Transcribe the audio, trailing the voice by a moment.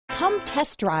Come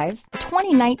test drive the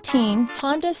 2019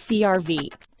 Honda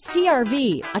CR-V.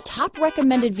 CR-V, a top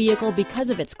recommended vehicle because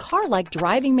of its car-like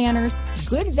driving manners,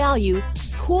 good value,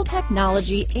 cool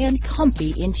technology, and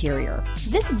comfy interior.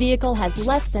 This vehicle has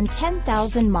less than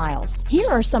 10,000 miles. Here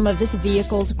are some of this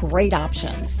vehicle's great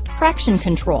options: traction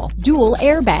control, dual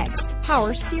airbags,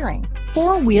 power steering,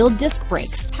 four-wheel disc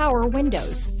brakes, power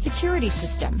windows, security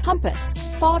system, compass,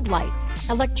 fog lights,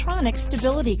 electronic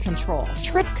stability control,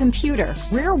 trip computer,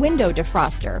 rear window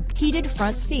defroster, heated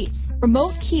front seats,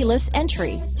 remote keyless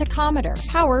entry, tachometer,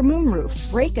 power moonroof,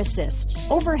 brake assist,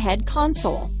 overhead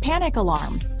console, panic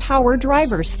alarm, power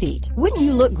driver's seat. Wouldn't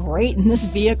you look great in this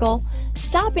vehicle?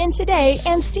 Stop in today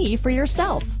and see for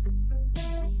yourself.